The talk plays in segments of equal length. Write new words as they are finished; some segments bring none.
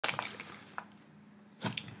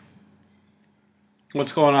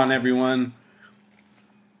What's going on, everyone?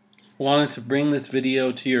 Wanted to bring this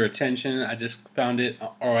video to your attention. I just found it,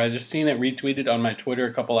 or I just seen it retweeted on my Twitter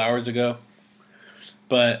a couple hours ago.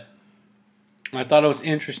 But I thought it was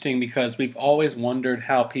interesting because we've always wondered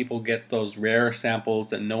how people get those rare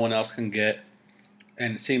samples that no one else can get.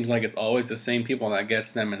 And it seems like it's always the same people that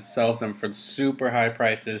gets them and sells them for super high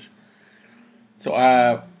prices.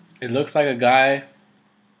 So it looks like a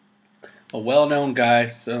well-known guy,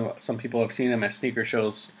 so some people have seen him at sneaker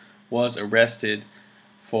shows, was arrested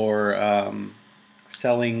for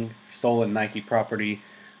selling stolen Nike property,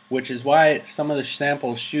 which is why some of the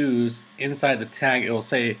sample shoes inside the tag, it will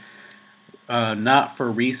say not for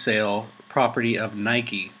resale, property of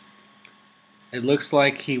Nike. It looks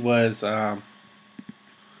like he was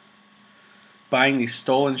buying these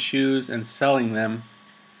stolen shoes and selling them.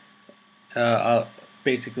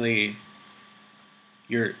 Basically,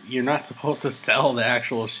 you're not supposed to sell the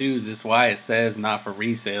actual shoes. Is why it says not for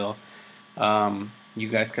resale. You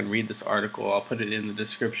guys can read this article. I'll put it in the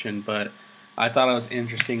description. But I thought it was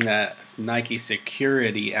interesting that Nike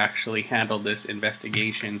security actually handled this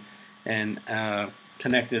investigation and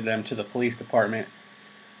connected them to the police department,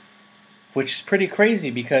 which is pretty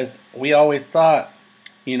crazy because we always thought,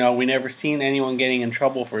 we never seen anyone getting in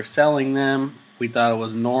trouble for selling them. We thought it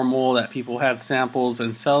was normal that people had samples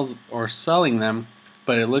and selling them,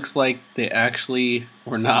 but it looks like they actually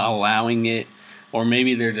were not allowing it, or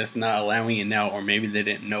maybe they're just not allowing it now, or maybe they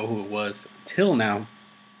didn't know who it was till now.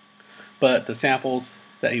 But the samples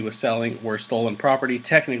that he was selling were stolen property,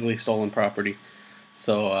 technically stolen property.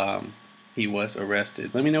 So he was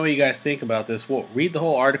arrested. Let me know what you guys think about this. Well, read the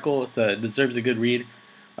whole article. It deserves a good read.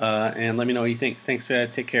 And let me know what you think. Thanks, guys.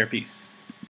 Take care. Peace.